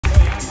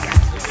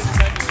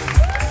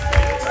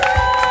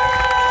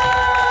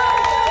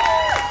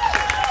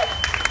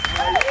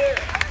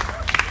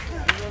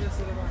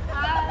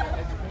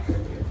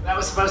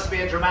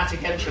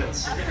dramatic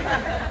entrance.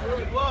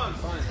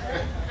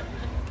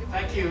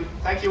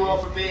 Thank you all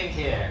for being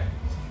here.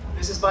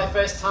 This is my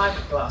first time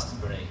at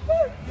Glastonbury.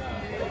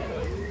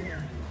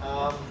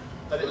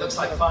 But it looks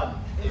like fun,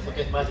 if a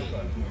bit muddy.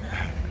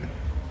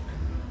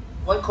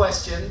 One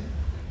question,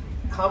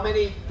 how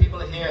many people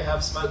here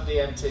have smoked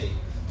DMT?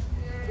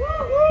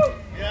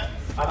 Yeah.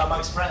 And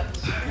amongst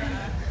friends?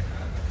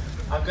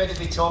 I'm going to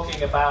be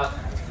talking about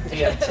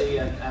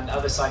DMT and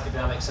other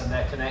psychedelics and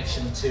their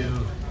connection to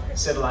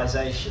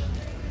civilization.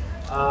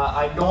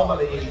 I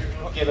normally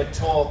give a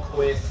talk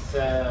with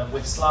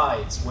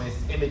slides,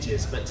 with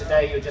images, but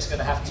today you're just going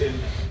to have to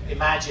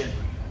imagine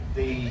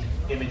the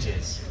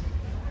images.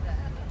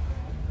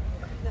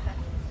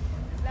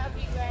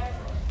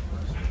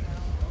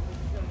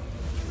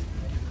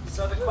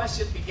 So the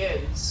question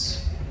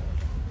begins,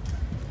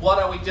 what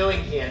are we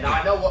doing here? Now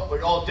I know what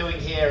we're all doing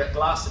here at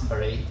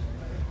Glastonbury,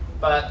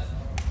 but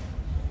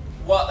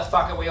what the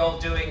fuck are we all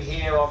doing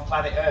here on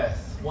planet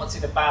Earth? What's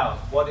it about?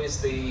 What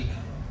is the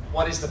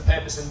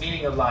purpose and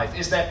meaning of life?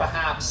 Is there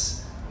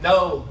perhaps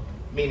no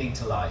meaning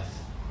to life?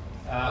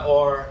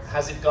 Or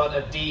has it got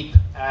a deep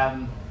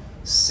and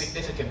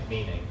significant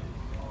meaning?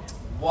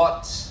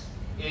 What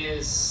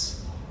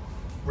is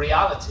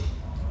reality?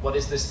 What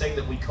is this thing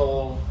that we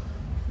call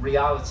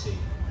reality?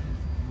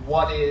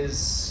 What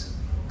is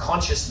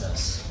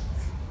consciousness?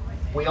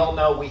 We all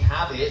know we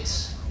have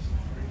it,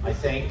 I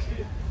think,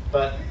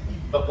 but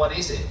what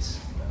is it?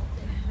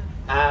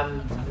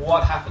 And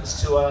what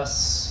happens to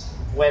us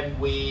when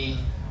we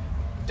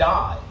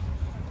die?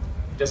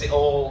 Does it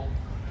all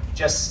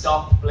just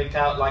stop, blink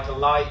out like a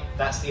light,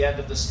 that's the end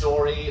of the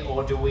story,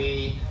 or do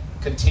we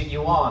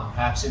continue on,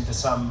 perhaps into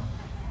some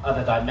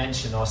other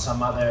dimension or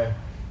some other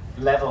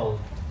level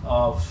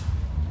of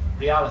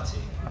reality?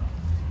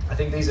 I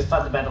think these are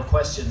fundamental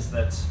questions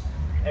that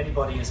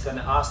anybody is going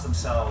to ask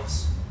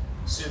themselves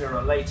sooner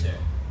or later.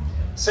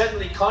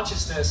 Certainly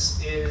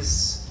consciousness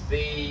is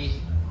the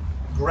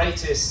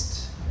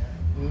greatest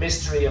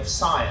mystery of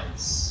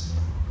science.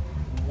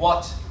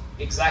 What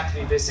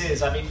exactly this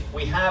is. I mean,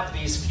 we have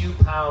these few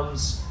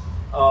pounds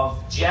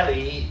of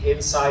jelly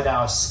inside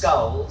our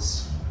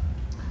skulls,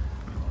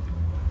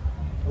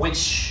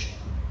 which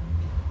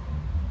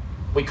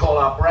we call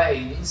our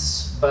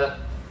brains, but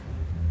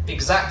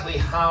exactly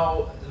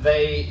how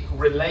they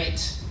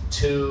relate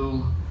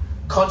to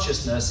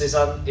consciousness is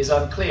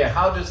unclear.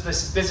 How does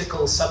this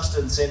physical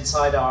substance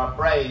inside our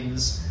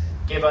brains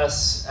give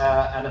us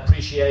an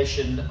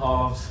appreciation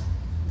of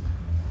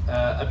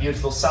a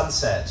beautiful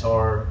sunset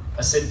or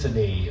a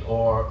symphony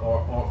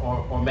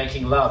or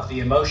making love, the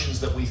emotions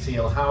that we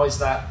feel? How does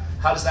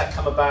that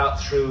come about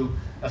through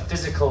a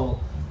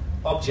physical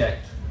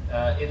object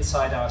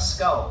inside our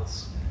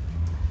skulls?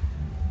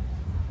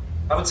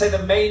 I would say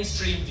the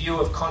mainstream view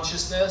of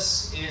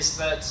consciousness is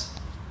that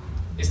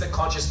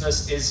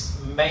consciousness is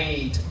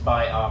made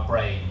by our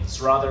brains,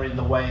 rather in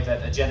the way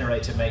that a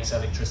generator makes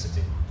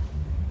electricity.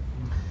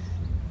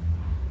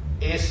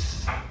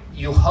 If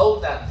you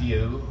hold that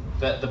view,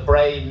 that the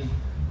brain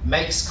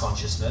makes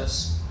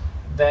consciousness,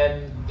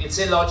 then it's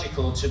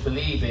illogical to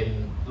believe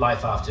in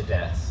life after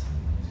death,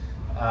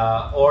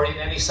 or in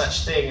any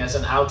such thing as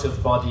an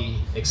out-of-body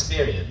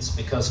experience,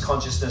 because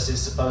consciousness is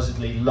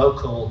supposedly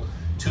local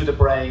to the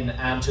brain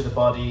and to the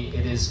body.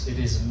 It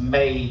is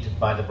made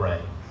by the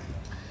brain.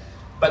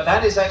 But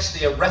that is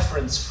actually a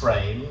reference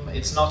frame.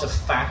 It's not a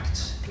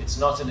fact. It's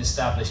not an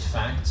established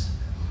fact.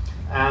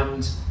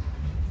 And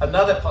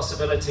another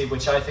possibility,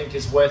 which I think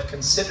is worth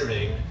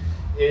considering,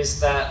 is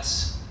that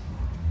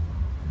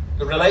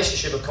the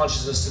relationship of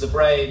consciousness to the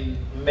brain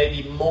may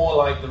be more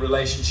like the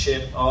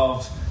relationship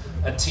of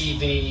a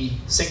TV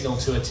signal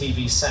to a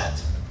TV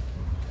set.